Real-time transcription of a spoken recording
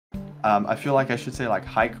I feel like I should say like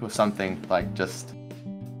hike or something, like just.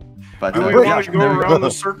 But Do we want to go around the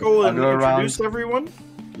circle and introduce everyone?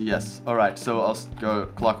 Yes. All right. So I'll go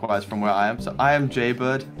clockwise from where I am. So I am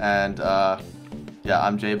Jaybird, and yeah,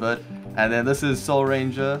 I'm Jaybird, and then this is Soul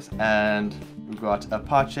Ranger, and we've got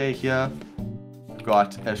Apache here, we've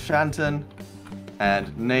got Shanton,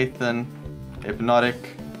 and Nathan, Hypnotic,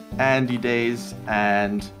 Andy Days,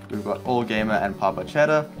 and we've got All Gamer and Papa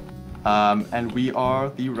Cheddar, and we are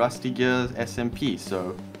the Rusty Gears SMP.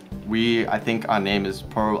 So I think our name is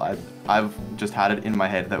Pearl. I've just had it in my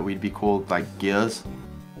head that we'd be called like Gears.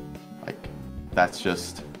 Like that's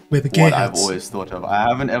just what I've always thought of. I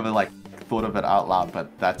haven't ever like thought of it out loud, but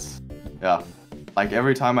that's yeah. Like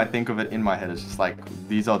every time I think of it in my head, it's just like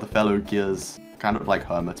these are the fellow Gears, kind of like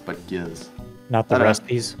hermits, but Gears. Not the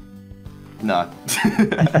Rusties. No.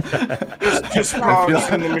 just cogs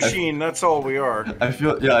in the machine. That's all we are. I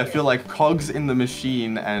feel like cogs in the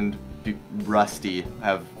machine and Rusty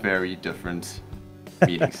have very different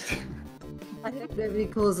meanings. I think nobody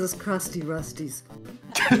calls us crusty rusties.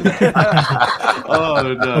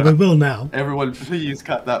 Oh no! Oh, we will now. Everyone, please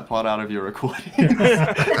cut that part out of your recording. No,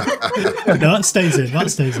 that stays in.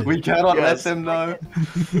 That stays in. We cannot let them know.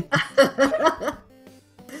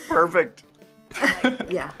 Perfect.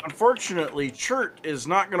 Yeah. Unfortunately, Chert is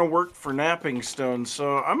not going to work for Napping Stone,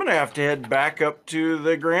 so I'm going to have to head back up to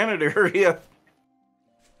the granite area.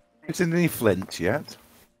 Isn't any flint yet?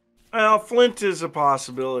 Well, flint is a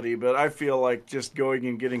possibility, but I feel like just going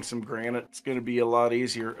and getting some granite is going to be a lot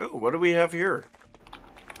easier. Oh, what do we have here?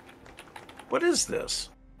 What is this?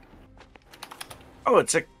 Oh,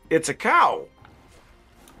 it's a cow.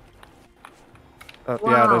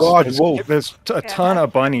 Wow. Yeah, there's a ton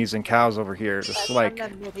of bunnies and cows over here. It's like the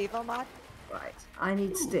medieval mod. Right. I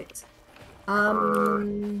need sticks.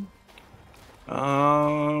 Now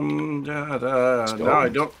I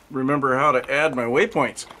don't remember how to add my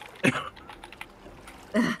waypoints.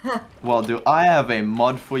 Well, do I have a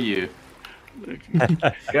mod for you?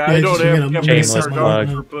 Yeah, I don't have shameless plug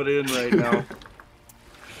to put in right now.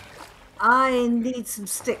 I need some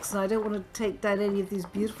sticks, and I don't want to take down any of these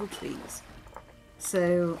beautiful trees.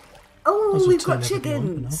 So, oh, we've got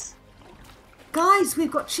chickens. Guys,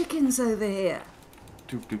 we've got chickens over here.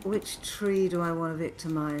 Which tree do I want to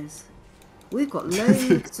victimize? We've got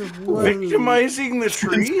loads of wood. Victimizing the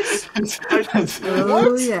trees?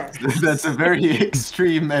 Oh, yes. That's a very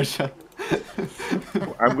extreme measure.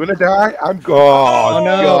 I'm gonna die. I'm gone.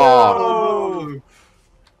 Oh, no.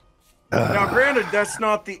 Now, granted, that's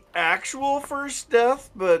not the actual first death,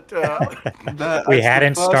 but we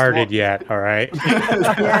hadn't started yet. All right.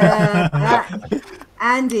 Yeah,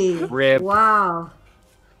 Andy. Rip. Wow.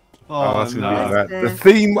 Oh, that's no. gonna be the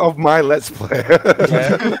theme of my Let's Play.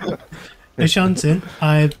 Hey, Shantin,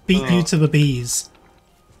 I beat you to the bees.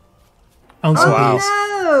 Oh,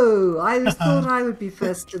 no! I thought I would be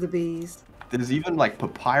first to the bees. There's even like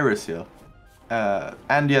papyrus here.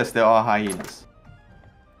 And yes, there are hyenas.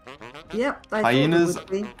 Yep, I Hyenas thought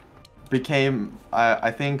there would be. became,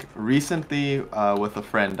 I think, recently with a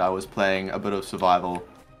friend, I was playing a bit of survival,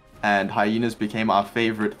 and hyenas became our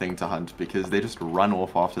favorite thing to hunt because they just run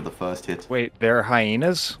off after the first hit. Wait, there are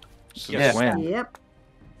hyenas? Yes. When? Yep.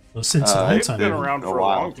 Well, since a long they've time been ago. around for a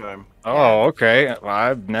long time. Oh, okay. Well,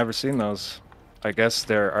 I've never seen those. I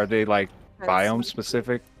guess are they like biome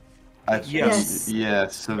specific? Yes.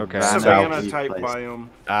 Yes. Okay. Savannah type biome.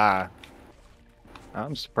 Ah.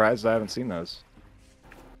 I'm surprised I haven't seen those.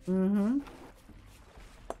 Mm-hmm.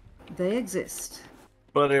 They exist.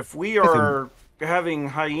 But if we are having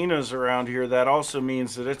hyenas around here, that also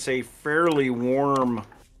means that it's a fairly warm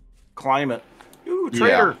climate. Ooh,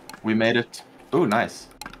 trader. Yeah, we made it. Ooh, nice.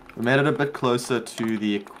 We made it a bit closer to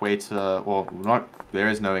the equator. Well, not. There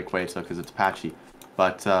is no equator because it's Apache,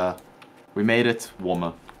 but we made it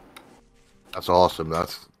warmer. That's awesome.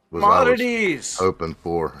 That's what Commodities. I was hoping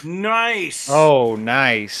for. Nice. Oh,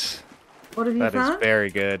 nice. What have you That found? is very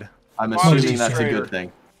good. I'm Commodities assuming that's a trader. good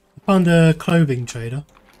thing. I found a clothing trader.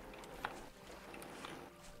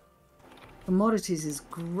 Commodities is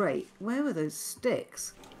great. Where were those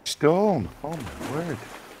sticks? Stone. Oh my word.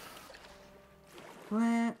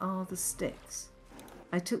 Where are the sticks?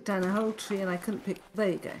 I took down a whole tree and I couldn't pick. There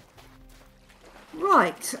you go.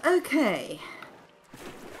 Right. Okay.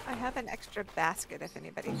 I have an extra basket if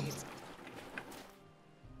anybody needs it.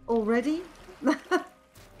 Already?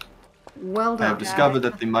 Well I done. have discovered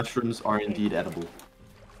that the mushrooms are indeed edible.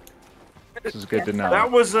 This is good to know.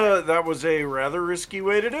 That was a rather risky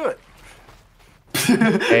way to do it.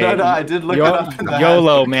 Hey, no, I did look it up. in the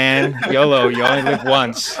YOLO, man. YOLO. You only live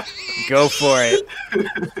once. Go for it.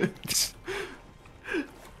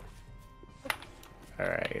 All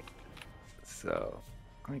right. So,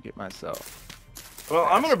 let me get myself. Well,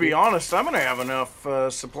 I'm going to be honest. I'm going to have enough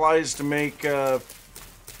supplies to make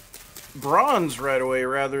bronze right away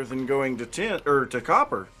rather than going to tin or to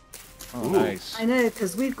copper. Oh, nice. I know,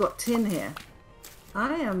 because we've got tin here.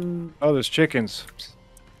 I am... Oh, there's chickens.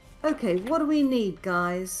 Okay, what do we need,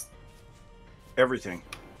 guys? Everything.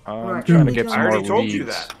 I'm Right, trying to we get don't- some I more already told you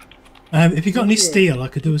leads. that. If you got any steel, I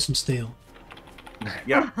could do with some steel.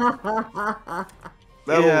 Yeah.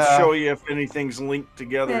 That'll Yeah. show you if anything's linked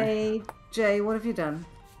together. Hey, Jay, what have you done?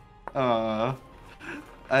 I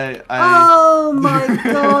Oh my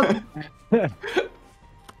god!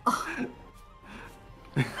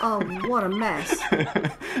 Oh, what a mess.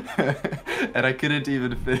 and I couldn't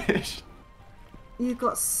even finish. You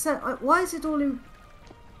got so... Why is it all in...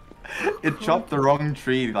 It chopped the wrong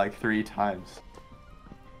tree like 3 times.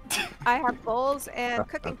 I have bowls and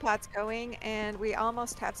cooking pots going, and we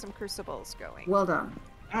almost have some crucibles going. Well done.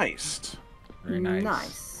 Nice. Very nice.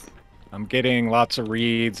 Nice. I'm getting lots of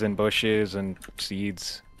reeds and bushes and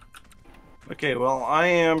seeds. Okay, well, I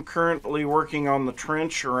am currently working on the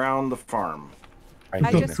trench around the farm. I've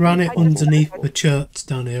I got just- granite I just- underneath the church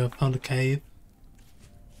down here. I found a cave.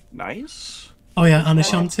 Nice. Oh yeah, and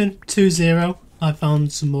Ashantin, 2-0. I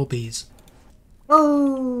found some more bees.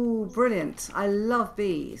 Oh, brilliant. I love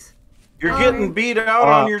bees. You're getting beat out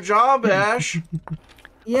on your job, Ash.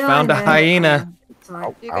 Yeah, Found I a know. hyena. Sorry.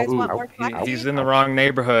 Do you guys want more flax He's seeds? in the wrong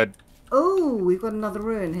neighborhood. Oh, we've got another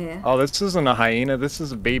ruin here. Oh, this isn't a hyena. This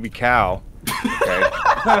is a baby cow. Okay.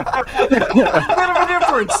 A bit of a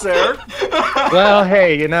difference there. Well,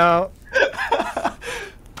 hey, you know.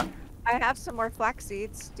 I have some more flax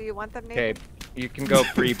seeds. Do you want them, Nate? Okay, you can go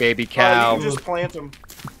free baby You cow. can just plant them.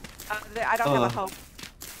 I don't have a hoe.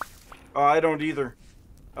 Oh, I don't either.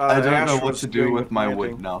 I don't Ash know what was to do doing with the my planting.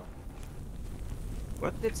 wood now.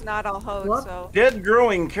 It's not all hoed, What? so... Dead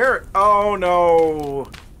growing carrot. Oh no.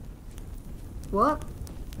 What?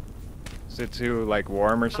 Is it too like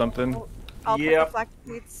warm or something? I'll put Yep. the flax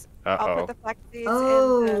seeds. Uh I'll put oh. the flax seeds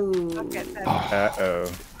Oh. in the bucket then. Uh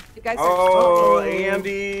oh. You guys are Oh, Oh.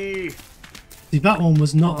 Andy. See, that one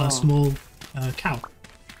was not a small cow.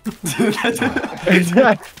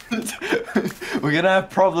 We're gonna have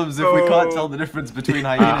problems if we can't tell the difference between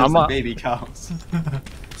hyenas I'm and a- baby cows.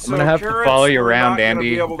 So gonna have to carrots follow you we're around, not gonna Andy,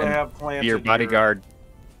 Be able to and have planted Your here. bodyguard.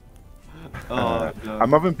 Oh, no.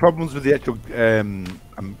 I'm having problems with the actual.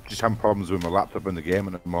 I'm just having problems with my laptop in the game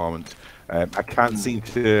at the moment. I can't seem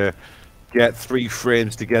to get 3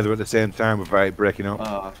 frames together at the same time without it breaking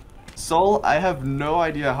up. Sol, I have no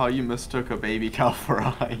idea how you mistook a baby cow for a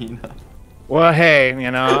hyena. Well, hey, you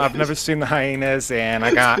know, I've never seen the hyenas, and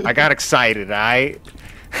I got excited. I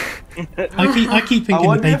keep I thinking the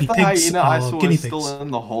wonder baby if the pigs hyena I are saw guinea is pigs. still in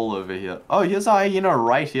the hole over here. Oh, here's a hyena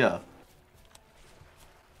right here.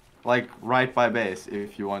 Like, right by base,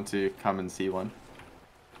 if you want to come and see one.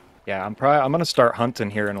 Yeah, I'm gonna start hunting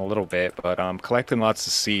here in a little bit, but I'm collecting lots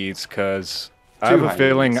of seeds because I 2 have a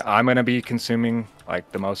feeling hyenas. I'm gonna be consuming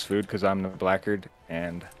like the most food because I'm the blackguard,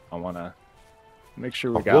 and I wanna make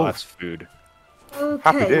sure we A got wolf. lots of food.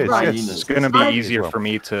 Happy Okay, days, right. yes. It's gonna be I've- easier for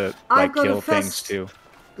me to I've like got a kill things fest- too.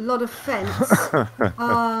 Lot of fence.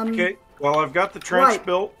 Okay. Well, I've got the trench Right.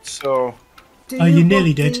 built, so Do Oh, you want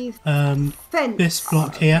nearly the did. Fence. This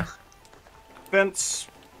block here. fence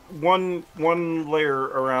one layer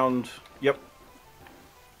around. Yep.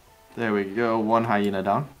 There we go, 1 hyena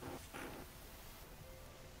down.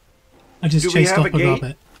 I just Do we chased have off a a gate?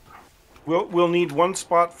 rabbit. We'll need 1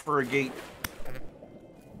 spot for a gate.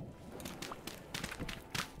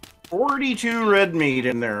 42 red meat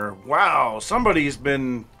in there. Wow, somebody's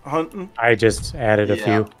been hunting. I just added a Yeah.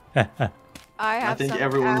 few. I have I think some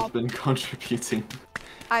everyone's add- been contributing.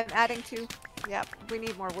 I'm adding 2. Yep, we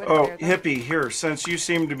need more wood Oh, there. though. Hippie, here, since you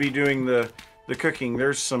seem to be doing the cooking,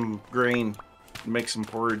 there's some grain. Make some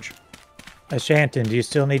porridge. Ashantin, do you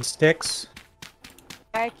still need sticks?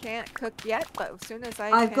 I can't cook yet, but as soon as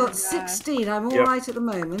I I've can, got 16. I'm all Yep. right at the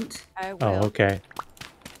moment. I will. Oh, okay.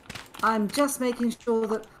 I'm just making sure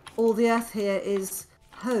that all the earth here is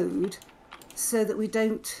hoed so that we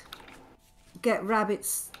don't get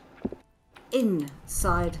rabbits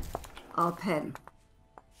inside our pen.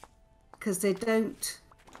 Because they don't,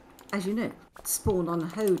 as you know, spawn on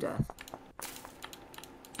hoed earth.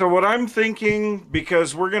 So what I'm thinking,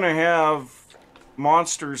 because we're gonna have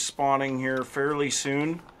monsters spawning here fairly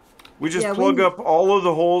soon, we just Yeah, plug we- up all of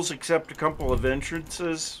the holes except a couple of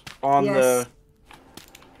entrances on Yes.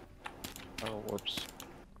 Oh, whoops!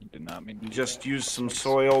 Did not mean. to do just that. use some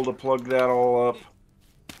soil to plug that all up.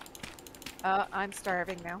 I'm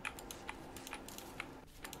starving now.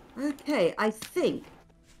 Okay, I think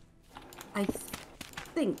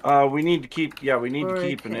think. We need to keep. Yeah, we need to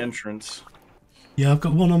keep an Okay. entrance. Yeah, I've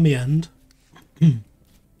got one on the end.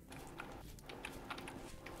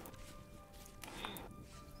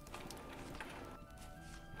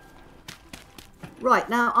 Right,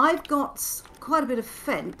 now I've got quite a bit of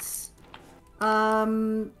fence.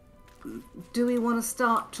 Do we want to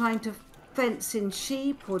start trying to fence in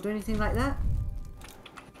sheep or do anything like that?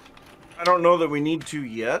 I don't know that we need to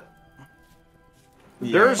yet.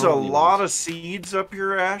 Yeah, There's a probably lot not. of seeds up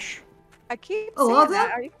here, Ash. I keep Oh, saying are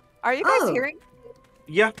that. there? Are you guys Oh. hearing?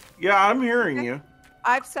 Yeah, I'm hearing you.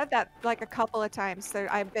 I've said that like a couple of times. So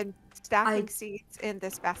I've been stacking seeds in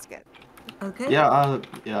this basket. Okay. Yeah,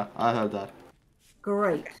 I heard that.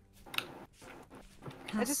 Great.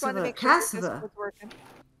 I just wanted to make sure that this Cassava. was working.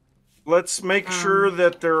 Let's make sure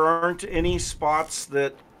that there aren't any spots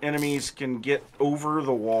that enemies can get over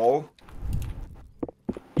the wall.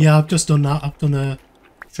 Yeah, I've just done that. I've done a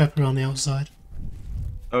trap around the outside.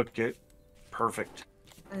 Okay, perfect.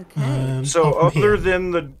 Okay. So up from here.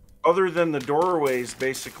 other than the doorways,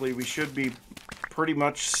 basically, we should be pretty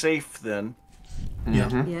much safe then.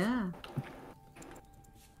 Yeah. Yeah.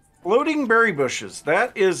 Floating berry bushes.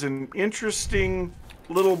 That is an interesting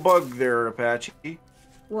little bug there, Apache.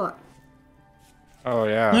 What? Oh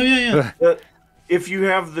yeah. Oh, yeah. That if you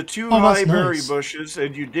have the two Oh, high that's berry nice. bushes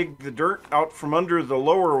and you dig the dirt out from under the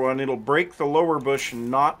lower one, it'll break the lower bush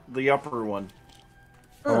and not the upper one.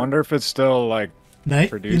 I wonder if it's still like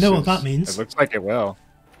Mate, produces. you know what that means. It looks like it will.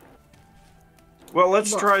 Well,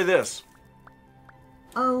 let's What? try this.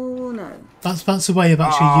 Oh no. That's a way of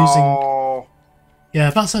actually using. Oh,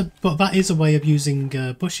 Yeah, but that is a way of using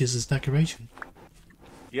bushes as decoration.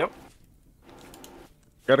 yep.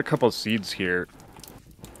 Got a couple seeds here.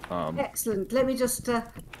 Excellent. Let me just.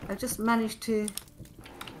 I've just managed to.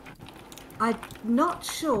 I'm not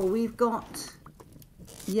sure we've got.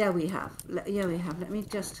 Yeah, we have. Yeah, we have. Let me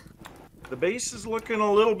just. The base is looking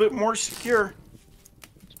a little bit more secure.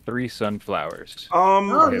 3 sunflowers.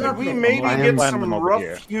 Could lovely. we maybe I am get planting some them over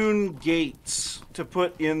here. rough-hewn gates to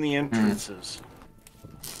put in the entrances?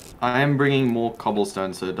 I am bringing more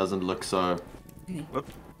cobblestone so it doesn't look so.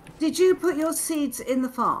 Did you put your seeds in the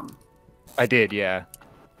farm? I did, yeah.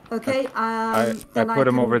 Okay. I then put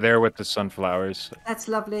them can- over there with the sunflowers. That's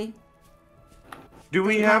lovely. Do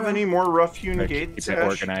we Doesn't have matter. any more rough-hewn To gates, keep it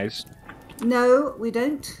Ash? organized. No, we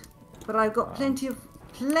don't. But I've got plenty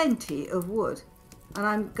of wood, and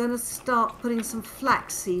I'm gonna start putting some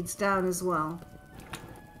flax seeds down as well.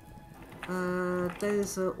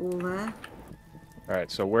 Those are all there. All right,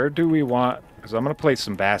 so where do we want? Because I'm gonna place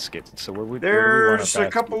some baskets. So where do we want our There's a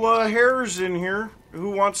baskets? couple of hares in here.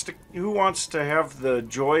 Who wants to have the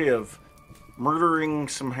joy of murdering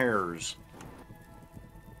some hares?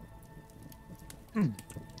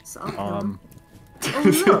 So I'll kill them. Um, Oh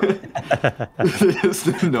look!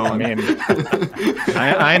 No I one. mean,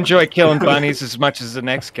 I enjoy killing bunnies as much as the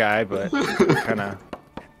next guy, but kind of.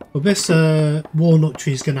 Well, this walnut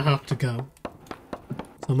tree is going to have to go.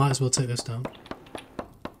 So I might as well take this down.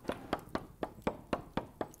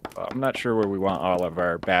 I'm not sure where we want all of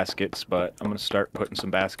our baskets, but I'm gonna start putting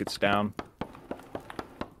some baskets down.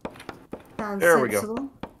 Sounds There we go. sensible.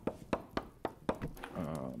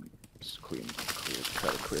 Just try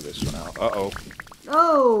to clear this one out. Uh-oh.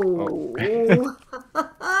 Oh!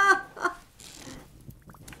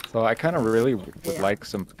 So I kind of really would Yeah. like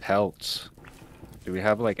some pelts. Do we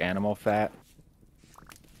have like animal fat?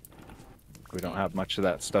 We don't have much of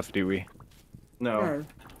that stuff, do we? No. No.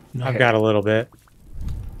 No. I've got a little bit.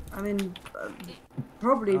 I mean,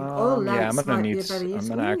 probably oil Yeah, lamps might be a better use.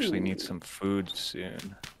 I'm gonna actually Ooh, need some food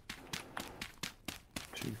soon.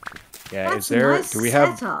 Yeah, That's is there? a nice Do we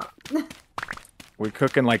have? setup. We're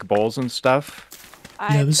cooking like bowls and stuff.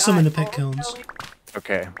 Yeah, there's some in the pit bowls kilns. going.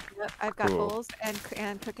 Okay. Yep, I've got Cool. bowls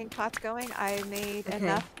and cooking pots going. I made Okay.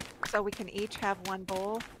 enough so we can each have one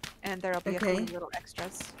bowl, and there'll be a Okay. few little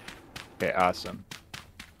extras. Okay. Awesome.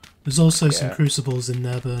 There's also some Yeah. crucibles in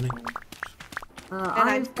there burning. And I'm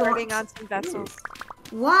I've starting got. on some vessels.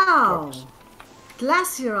 Wow!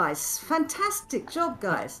 Glacier ice. Fantastic job,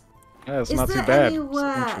 guys. Yeah, it's Is not there too bad.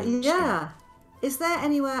 anywhere? Interesting. Yeah. Is there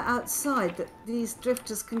anywhere outside that these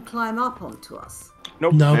drifters can climb up onto us?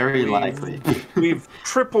 Nope. No. Very likely. We've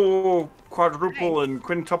triple, quadruple, and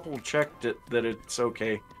quintuple checked it that it's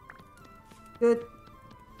okay. Good.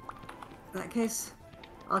 In that case,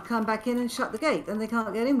 I'll come back in and shut the gate, and they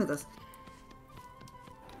can't get in with us.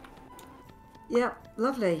 Yep,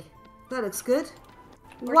 lovely. That looks good.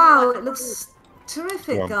 do you Wow, want it the looks Go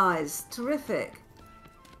terrific, on. guys. Terrific.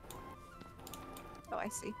 Oh, I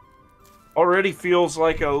see. Already feels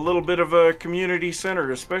like a little bit of a community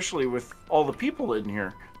center, especially with all the people in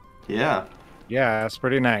here. Yeah. Yeah, it's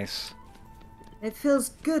pretty nice. It feels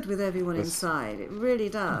good with everyone This- inside. It really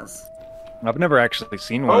does. I've never actually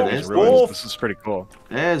seen one Oh, of these there's ruins. wolf. This is pretty cool.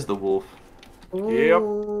 There's the wolf.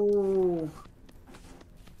 Ooh.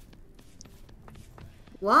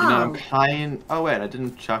 Wow. You know, I'm trying. Oh wait, I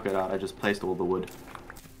didn't chuck it out. I just placed all the wood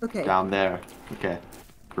Okay. down there. Okay,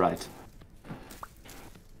 right.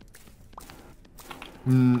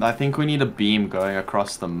 I think we need a beam going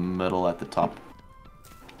across the middle at the top.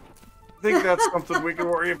 I think that's something we can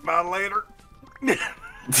worry about later.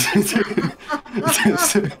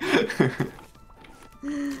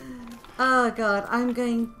 Oh god, I'm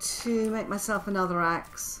going to make myself another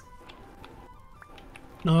axe.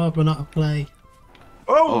 No, I've run out of play.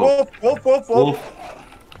 Oh, wolf, wolf, wolf, wolf. Wolf.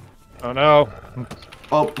 Oh no!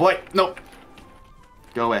 Oh boy, no.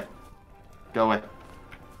 Go away. Go away.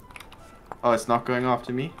 Oh, it's not going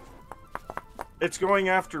after me? It's going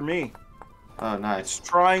after me. Oh, It's nice.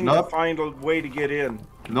 trying Nope. to find a way to get in.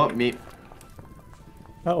 Not me.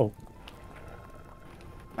 Oh,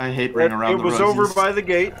 I hate running around It the was roses. over by the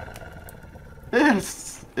gate.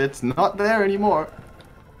 It's not there anymore.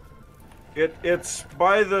 It's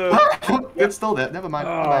by the. It's still there. Never mind.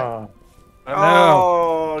 Come back. oh, Oh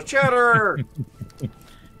no! Oh, Cheddar!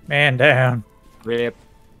 man down. Rip.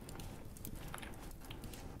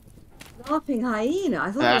 Laughing hyena.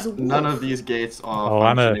 I thought it was a wolf. None of these gates are Oh,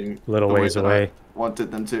 I'm a functioning little the way ways that away. I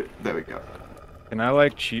wanted them to. There we go. Can I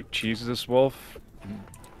like cheese this wolf?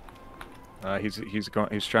 He's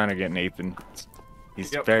trying to get Nathan.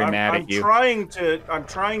 He's Yep, very I'm mad at you. I'm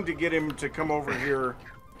trying to get him to come over here.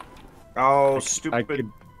 Oh, I stupid.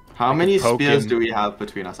 could, How many poke spears him. do we have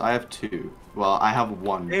between us? I have 2. Well, I have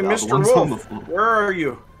 1. Hey, The other Mr. one's on the Wolf, floor. where are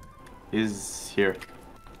you? He's here.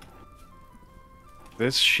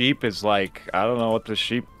 this sheep is like, I don't know what the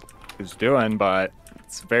sheep is doing, but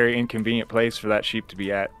it's a very inconvenient place for that sheep to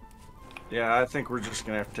be at. Yeah, I think we're just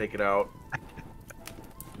gonna have to take it out.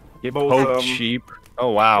 Get Both poked of 'em. sheep. Oh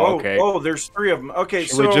wow, okay. Oh, there's 3 of them. Okay,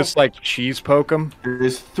 Should so we just like cheese poke them?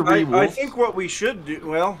 There's 3 I wolves. think what we should do.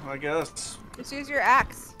 Well, I guess. Just use your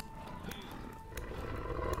axe.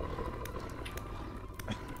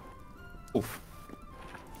 Oof.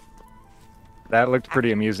 That looked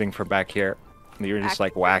pretty amusing for back here. You were just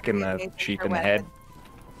like Actually, whacking we the need sheep for in the head. weapons.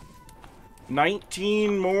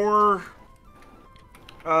 19 more.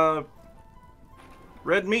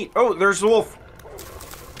 Red meat. Oh, there's the wolf.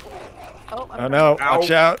 Oh, Oh no, Ow. watch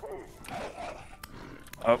out.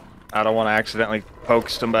 Oh, I don't want to accidentally poke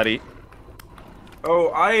somebody. Oh,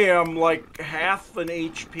 I am like half an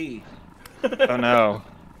HP. Oh no.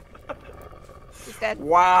 He's dead.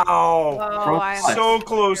 Wow. Oh, I am So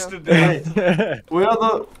close to death. Where are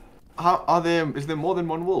the? How are there? Is there more than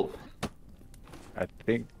 1 wolf? I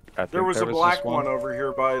think There was a just black one over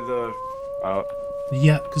here by the. Oh,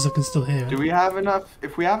 Yeah, because I can still hear Do it. we have enough?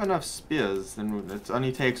 If we have enough spears, then it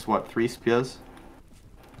only takes what 3 spears?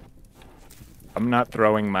 I'm not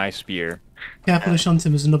throwing my spear. Careful, Shantim,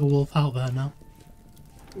 there's another wolf out there now.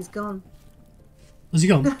 He's gone. Has he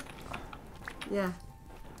gone? Yeah.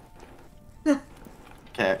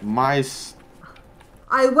 Okay,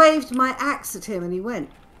 I waved my axe at him and he went.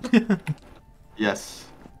 yes.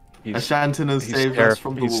 He's, Ashanton has he's, saved us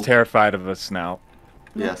from the he's wolf. terrified of us now.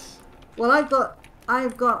 Yes. Well, I've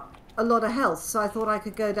got a lot of health, so I thought I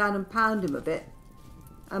could go down and pound him a bit.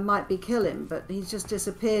 I might be kill him, but he's just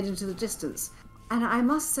disappeared into the distance. And I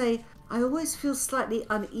must say, I always feel slightly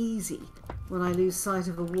uneasy when I lose sight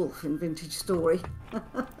of a wolf in Vintage Story.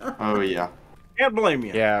 Oh yeah. Can't blame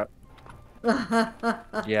you. Yeah.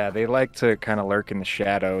 Yeah, they like to kind of lurk in the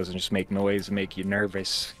shadows and just make noise and make you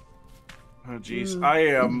nervous. Oh jeez,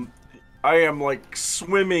 I am like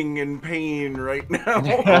swimming in pain right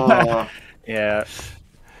now. Yeah.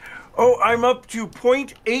 Oh, I'm up to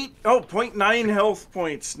 0.9 health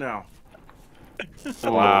points now.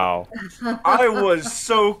 Wow. I was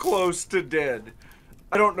so close to dead.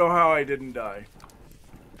 I don't know how I didn't die.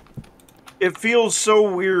 It feels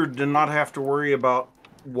so weird to not have to worry about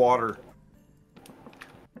water.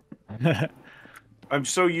 I'm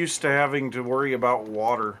so used to having to worry about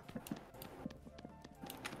water.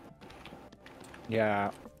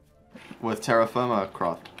 Yeah. With terra firma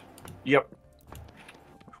craft. Yep.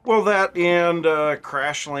 Well, that and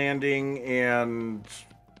crash landing and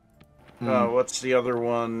what's the other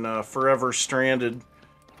one? Forever Stranded.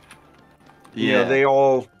 Yeah. You know, they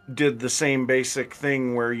all did the same basic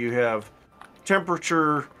thing where you have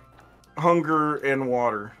temperature, hunger, and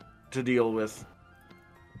water to deal with.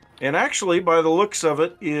 And actually, by the looks of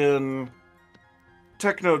it, in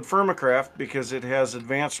Technode Firmacraft, because it has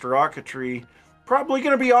advanced rocketry, probably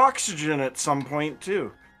going to be oxygen at some point,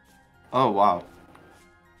 too. Oh wow.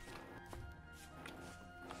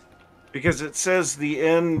 Because it says the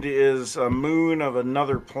end is a moon of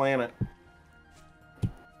another planet.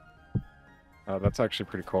 Oh, that's actually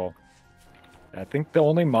pretty cool. I think the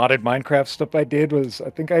only modded Minecraft stuff I did was, I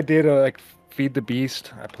think I did like Feed the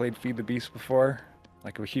Beast. I played Feed the Beast before,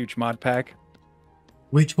 like a huge mod pack.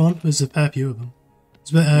 Which one? There's a fair few of them.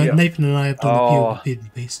 Nathan and I have done a few of the Feed the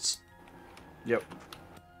Beasts. Yep.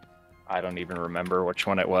 I don't even remember which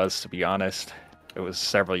one it was, to be honest. It was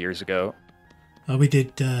several years ago. We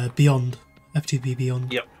did Beyond, FTV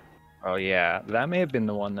Beyond. Yep. Oh yeah, that may have been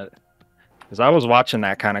the one that, because I was watching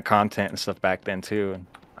that kind of content and stuff back then too, and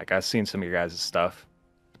like I've seen some of your guys' stuff.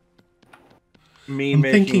 Me I'm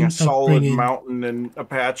making thinking a of solid bringing- mountain and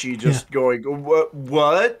Apache just going, what?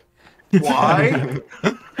 What? Why?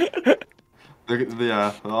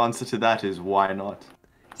 The answer to that is why not?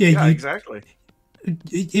 Yeah, exactly.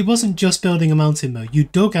 It wasn't just building a mountain though. You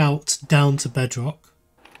dug out down to bedrock.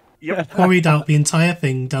 Yep. Quarried out the entire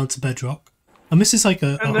thing down to bedrock. And this is like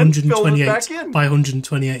a And then filled it 128 back in. by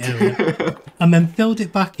 128 area. And then filled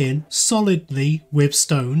it back in solidly with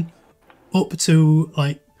stone up to,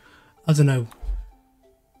 like, I don't know,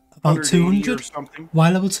 about 180 or 200? something.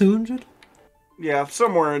 Y level 200? Yeah,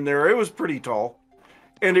 somewhere in there. It was pretty tall.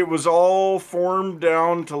 And it was all formed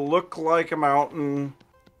down to look like a mountain.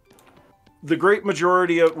 The great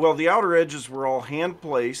majority of, well, the outer edges were all hand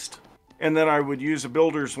placed. And then I would use a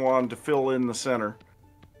builder's wand to fill in the center.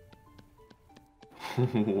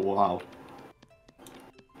 Wow.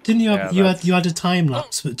 Didn't you have, Yeah, you had a time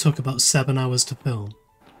lapse that took about 7 hours to film?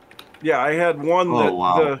 Yeah, I had one that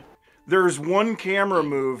wow. there's one camera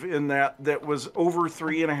move in that was over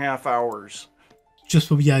 3.5 hours. Just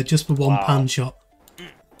for one Wow. pan shot.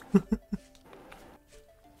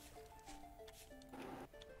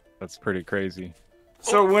 That's pretty crazy.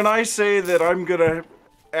 So when I say that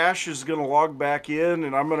Ash is gonna log back in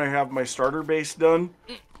and I'm gonna have my starter base done,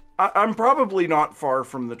 I'm probably not far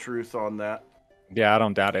from the truth on that. Yeah, I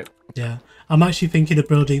don't doubt it. Yeah, I'm actually thinking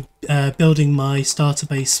of building my starter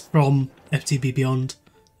base from FTB Beyond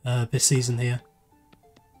this season here.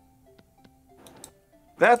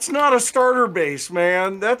 That's not a starter base,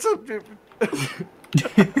 man. That's a.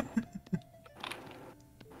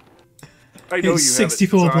 I know It's you have it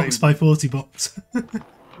 64 blocks designed. by 40 blocks.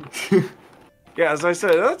 Yeah, as I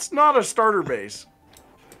said, that's not a starter base.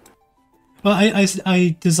 Well,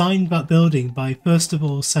 I designed that building by first of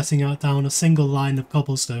all setting out down a single line of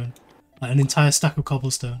cobblestone, like an entire stack of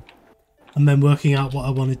cobblestone, and then working out what I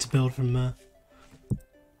wanted to build from there.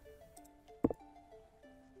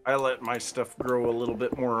 I let my stuff grow a little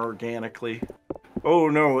bit more organically. Oh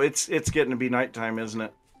no, it's getting to be nighttime, isn't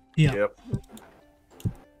it? Yeah. Yep.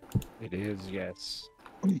 It is, yes.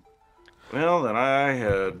 Well, then I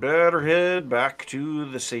had better head back to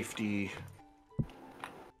the safety.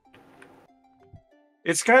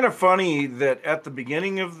 It's kind of funny that at the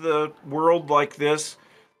beginning of the world like this,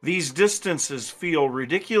 these distances feel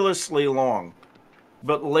ridiculously long.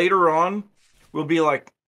 But later on, we'll be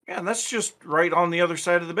like, man, that's just right on the other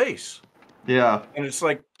side of the base. Yeah. And it's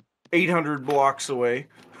like 800 blocks away.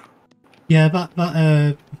 Yeah,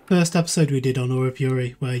 that first episode we did on Aura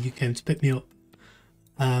Fury, where you came to pick me up,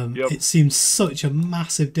 Yep. it seems such a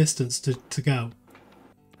massive distance to go.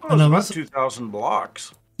 Oh, And it's I about was- 2,000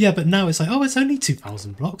 blocks. Yeah, but now it's like, oh, it's only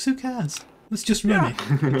 2,000 blocks, who cares? Let's just run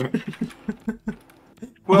it.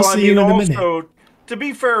 Well, I'll I see you mean, in a minute. also, to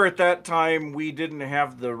be fair, at that time, we didn't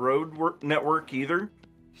have the road network either.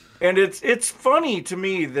 And it's funny to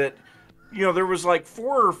me that, you know, there was like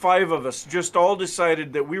 4 or 5 of us just all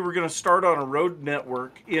decided that we were going to start on a road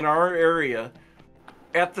network in our area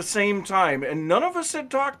at the same time. And none of us had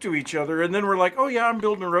talked to each other. And then we're like, oh, yeah, I'm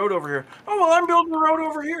building a road over here. Oh, well, I'm building a road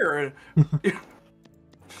over here.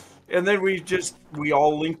 And then we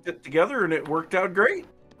all linked it together and it worked out great.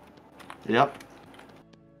 Yep.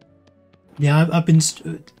 Yeah, I've been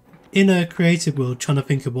in a creative world trying to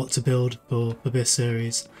think of what to build for this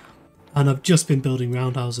series, and I've just been building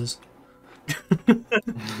roundhouses. I'm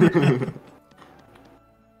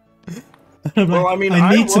Well, like, I mean,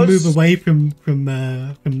 I need to move was- away from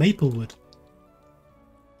Maplewood.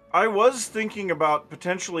 I was thinking about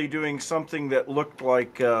potentially doing something that looked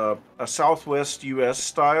like a Southwest U.S.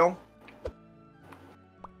 style.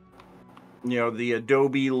 You know, the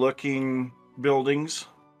Adobe-looking buildings.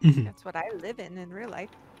 That's what I live in real life.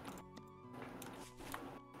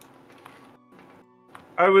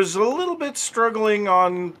 I was a little bit struggling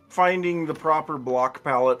on finding the proper block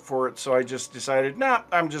palette for it, so I just decided, nah,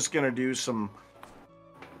 I'm just going to do some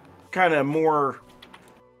kind of more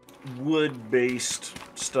wood-based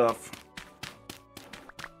stuff.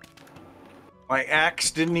 My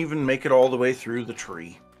axe didn't even make it all the way through the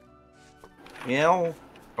tree. Well,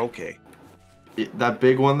 Okay. That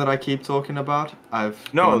big one that I keep talking about,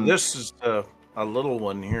 This is a little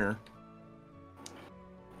one here.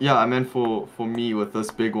 Yeah, I meant for me with this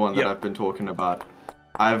big one that Yep. I've been talking about.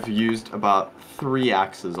 I've used about 3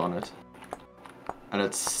 axes on it. And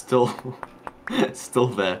it's still it's still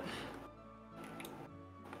there.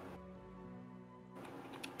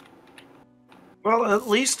 Well, at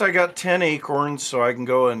least I got 10 acorns, so I can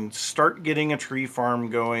go and start getting a tree farm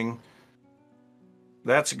going.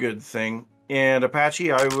 That's a good thing. And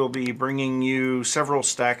Apache, I will be bringing you several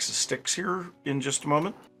stacks of sticks here in just a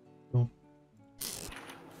moment. Cool.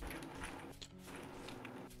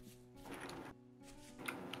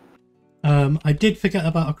 I did forget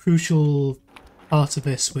about a crucial part of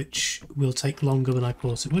this, which will take longer than I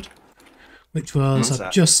thought it would. Which was What's I've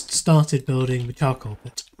that? just started building the charcoal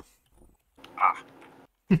pit.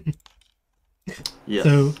 Yes.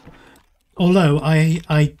 So, although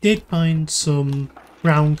I did find some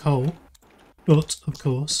brown coal, but of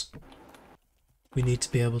course we need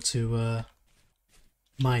to be able to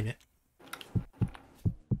mine it.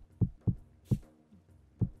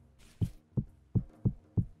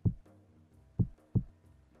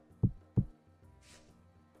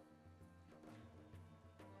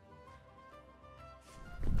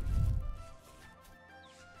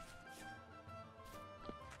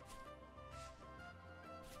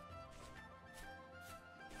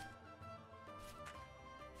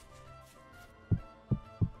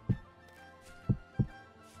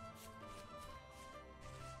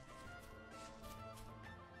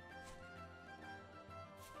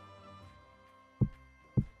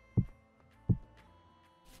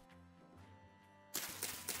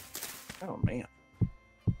 Oh, man.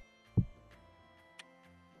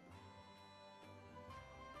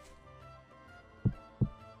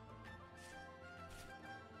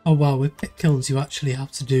 Oh wow, with pit kilns you actually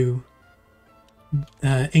have to do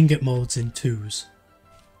ingot molds in 2s.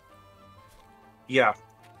 Yeah.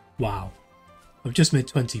 Wow. I've just made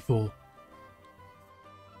 24.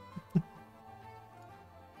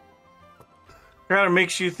 Kind of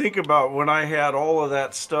makes you think about when I had all of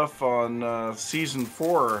that stuff on season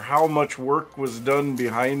 4, how much work was done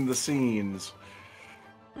behind the scenes.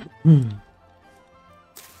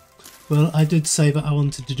 Well, I did say that I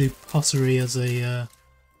wanted to do pottery as a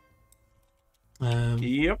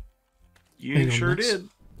Yep. You thing on sure this. did.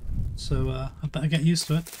 So I better get used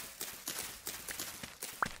to it.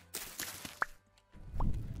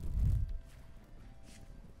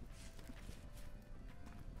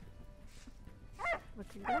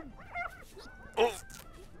 Looking good. As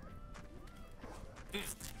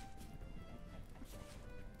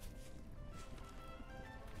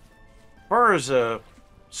far as a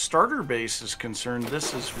starter base is concerned,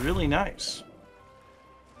 this is really nice.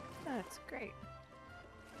 That's great.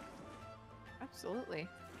 Absolutely.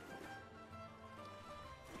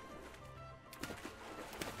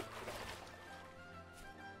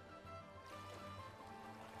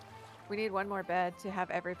 We need one more bed to have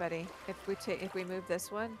everybody. If we move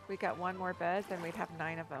this one, we got one more bed, then we'd have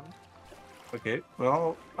 9 of them. Okay,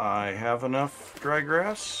 well, I have enough dry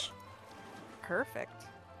grass. Perfect.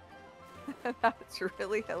 That's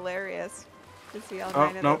really hilarious to see all Oh,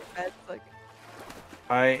 9 of nope. those beds. Like,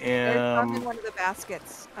 I there's some in am one of the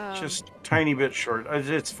baskets. just a tiny bit short.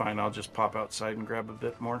 It's fine. I'll just pop outside and grab a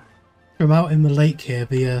bit more. From out in the lake here,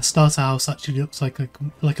 the starter house actually looks like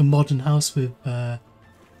a modern house with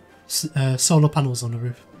solar panels on the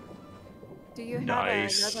roof. Do you have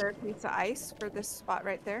Nice. another piece of ice for this spot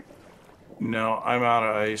right there? No, I'm out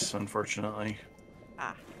of ice, unfortunately.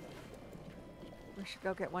 Ah. We should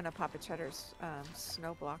go get one of Papa Cheddar's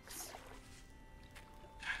snow blocks.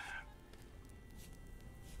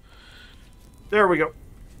 There we go.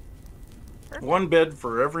 Perfect. One bed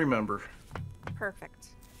for every member. Perfect.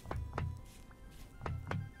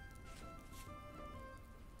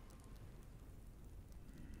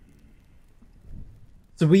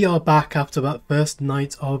 So we are back after that first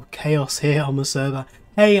night of chaos here on the server.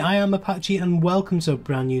 Hey, I am Apache and welcome to a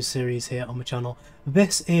brand new series here on the channel.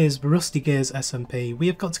 This is Rusty Gears SMP. We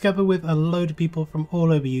have got together with a load of people from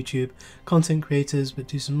all over YouTube, content creators that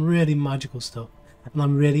do some really magical stuff. And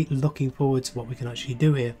I'm really looking forward to what we can actually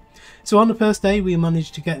do here. So on the first day we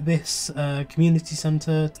managed to get this community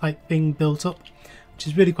centre type thing built up, which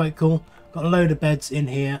is really quite cool. Got a load of beds in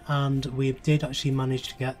here and we did actually manage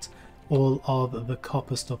to get all of the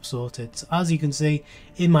copper stuff sorted. So as you can see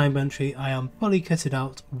in my inventory I am fully kitted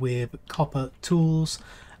out with copper tools.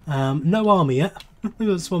 No armour yet.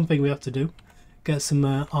 That's one thing we have to do, get some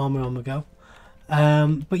armour on the go.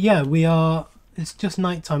 But yeah, it's just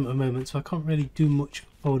night time at the moment, so I can't really do much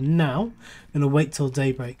for now. I'm going to wait till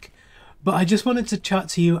daybreak. But I just wanted to chat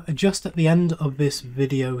to you just at the end of this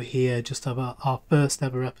video here, just about our first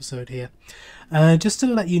ever episode here, just to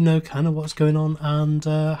let you know kind of what's going on and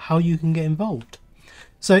how you can get involved.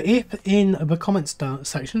 So if in the comments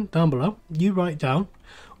section down below you write down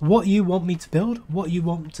what you want me to build, what you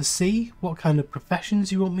want to see, what kind of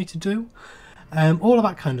professions you want me to do, all of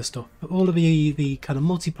that kind of stuff, all of the kind of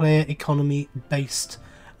multiplayer economy based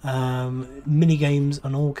mini games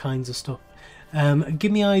and all kinds of stuff.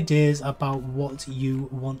 Give me ideas about what you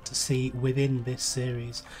want to see within this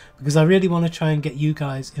series, because I really want to try and get you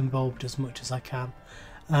guys involved as much as I can.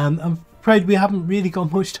 I'm afraid we haven't really got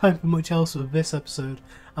much time for much else with this episode.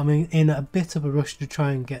 I'm in a bit of a rush to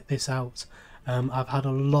try and get this out. I've had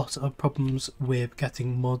a lot of problems with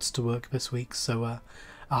getting mods to work this week, so I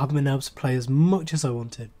haven't been able to play as much as I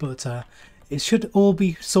wanted, but it should all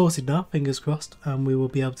be sorted now, fingers crossed, and we will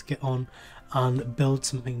be able to get on and build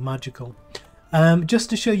something magical. Just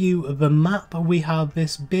to show you the map, we have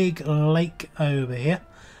this big lake over here,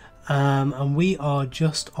 and we are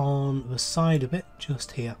just on the side of it,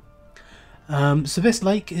 just here. So this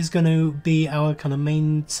lake is going to be our kind of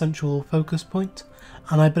main central focus point,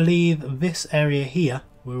 and I believe this area here,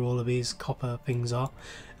 where all of these copper things are,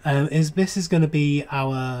 this is going to be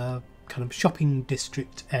our kind of shopping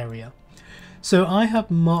district area. So I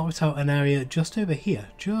have marked out an area just over here,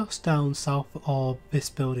 just down south of this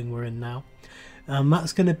building we're in now. And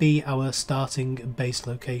that's going to be our starting base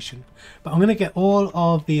location. But I'm going to get all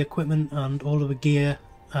of the equipment and all of the gear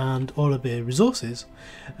and all of the resources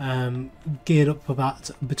geared up for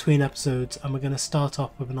that between episodes, and we're going to start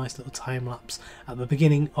off with a nice little time lapse at the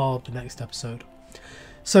beginning of the next episode.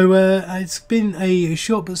 So it's been a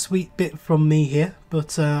short but sweet bit from me here,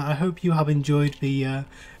 but I hope you have enjoyed the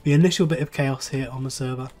initial bit of chaos here on the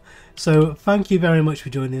server. So thank you very much for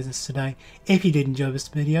joining us today. If you did enjoy this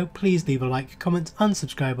video, please leave a like, comment and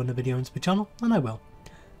subscribe on the video and to the channel, and I will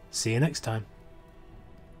see you next time.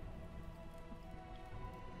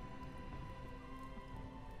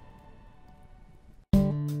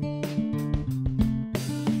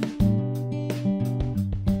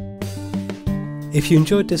 If you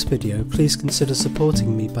enjoyed this video, please consider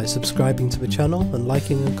supporting me by subscribing to the channel and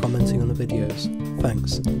liking and commenting on the videos.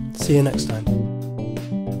 Thanks. See you next time.